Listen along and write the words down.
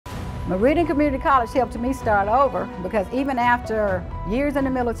Meridian Community College helped me start over because even after years in the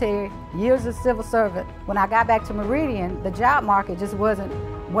military, years as a civil servant, when I got back to Meridian, the job market just wasn't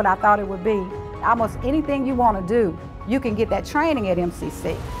what I thought it would be. Almost anything you want to do, you can get that training at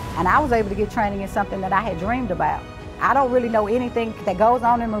MCC. And I was able to get training in something that I had dreamed about. I don't really know anything that goes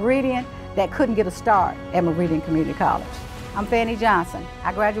on in Meridian that couldn't get a start at Meridian Community College. I'm Fannie Johnson.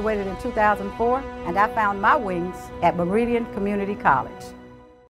 I graduated in 2004 and I found my wings at Meridian Community College.